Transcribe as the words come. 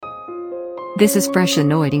This is Fresh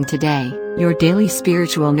Anointing Today, your daily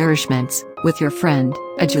spiritual nourishments, with your friend,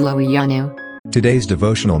 Ajulo Iyanu. Today's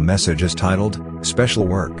devotional message is titled, Special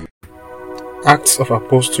Work. Acts of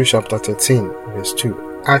Apostles chapter 13 verse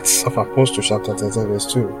 2. Acts of Apostles chapter 13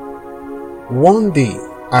 verse 2. One day,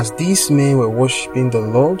 as these men were worshiping the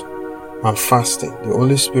Lord and fasting, the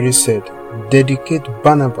Holy Spirit said, "Dedicate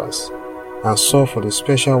Barnabas and Saul for the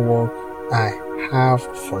special work I have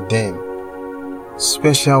for them."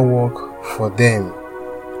 Special work for them.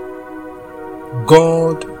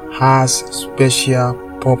 God has special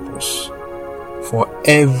purpose for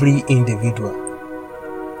every individual.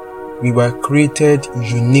 We were created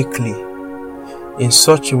uniquely in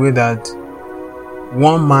such a way that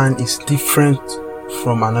one man is different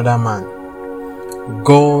from another man.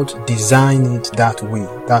 God designed it that way,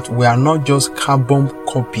 that we are not just carbon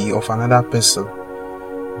copy of another person.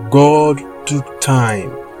 God took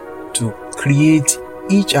time to create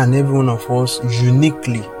each and every one of us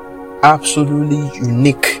uniquely, absolutely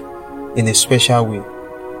unique in a special way.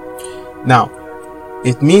 Now,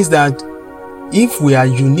 it means that if we are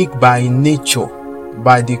unique by nature,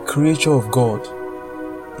 by the creature of God,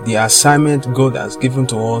 the assignment God has given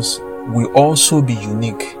to us will also be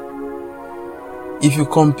unique. If you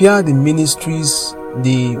compare the ministries,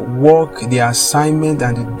 the work, the assignment,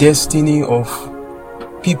 and the destiny of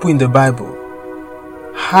people in the Bible,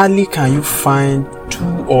 hardly can you find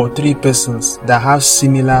 2 or 3 persons that have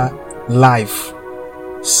similar life,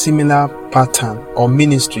 similar pattern or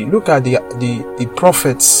ministry. Look at the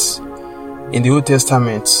prophets in the Old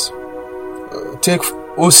Testament. Take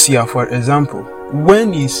Hosea for example.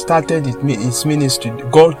 When he started his ministry,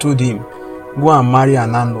 God told him, "Go and marry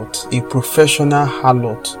an harlot, a professional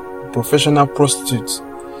harlot, professional prostitute."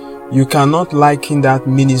 You cannot liken that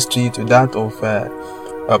ministry to that of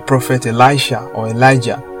Prophet Elisha or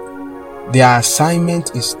Elijah. Their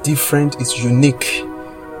assignment is different, it's unique.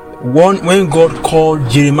 When God called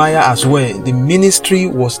Jeremiah as well, the ministry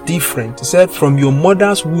was different. He said, "From your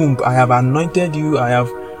mother's womb, I have anointed you, I have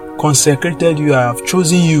consecrated you, I have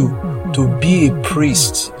chosen you to be a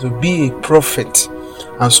priest, to be a prophet,"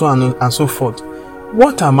 and so on and so forth.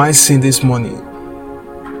 What am I saying this morning?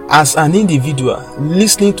 As an individual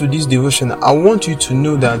listening to this devotion, I want you to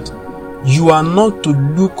know that you are not to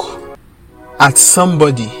look at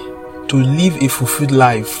somebody to live a fulfilled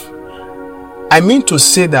life. I mean to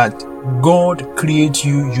say that God created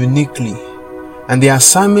you uniquely, and the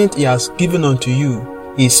assignment He has given unto you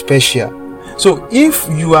is special. So if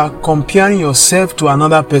you are comparing yourself to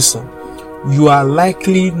another person, you are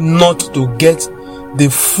likely not to get the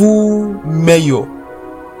full measure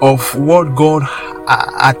of what God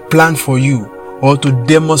had planned for you, or to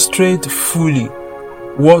demonstrate fully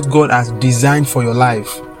what God has designed for your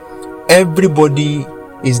life. Everybody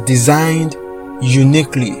is designed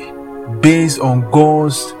uniquely based on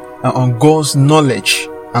God's knowledge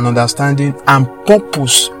and understanding and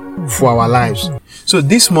purpose for our lives. So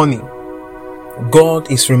this morning,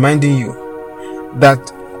 God is reminding you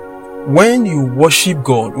that when you worship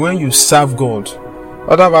God, when you serve God,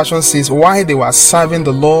 other version says, while they were serving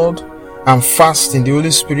the Lord and fasting, the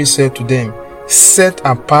Holy Spirit said to them, "Set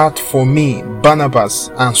apart for me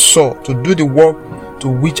Barnabas and Saul to do the work to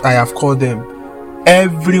which I have called them."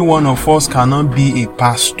 Every one of us cannot be a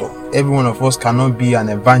pastor. Every one of us cannot be an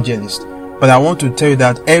evangelist. But I want to tell you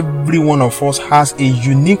that every one of us has a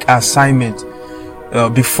unique assignment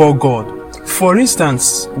before God. For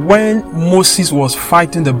instance, when Moses was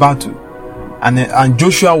fighting the battle and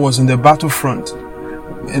Joshua was in the battlefront,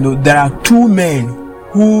 there are 2 men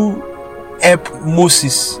who helped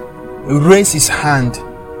Moses raise his hand.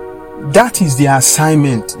 That is their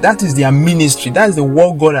assignment. That is their ministry. That is the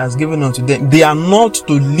work God has given unto them. They are not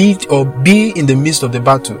to lead or be in the midst of the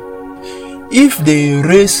battle. If they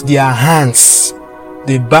raise their hands,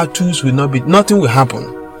 the battles will not be, nothing will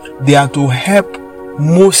happen. They are to help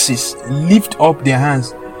Moses lift up their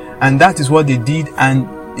hands, and that is what they did. And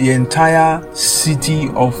the entire city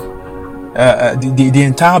of the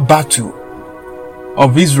entire battle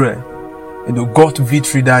of Israel, got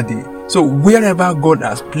victory that day. So wherever God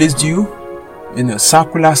has placed you, in a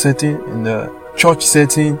circular setting, in a church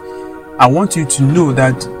setting, I want you to know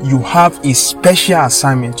that you have a special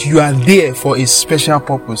assignment. You are there for a special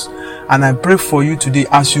purpose. And I pray for you today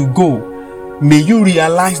as you go, may you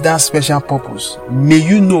realize that special purpose. May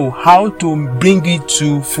you know how to bring it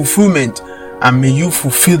to fulfillment, and may you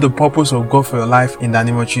fulfill the purpose of God for your life in the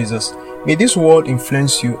name of Jesus. May this word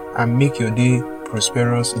influence you and make your day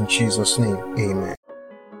prosperous in Jesus' name. Amen.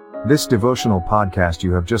 This devotional podcast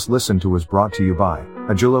you have just listened to was brought to you by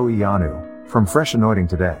Ajulo Iyanu from Fresh Anointing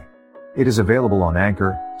Today. It is available on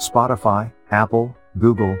Anchor, Spotify, Apple,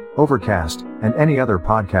 Google, Overcast, and any other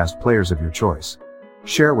podcast players of your choice.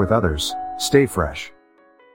 Share with others. Stay fresh.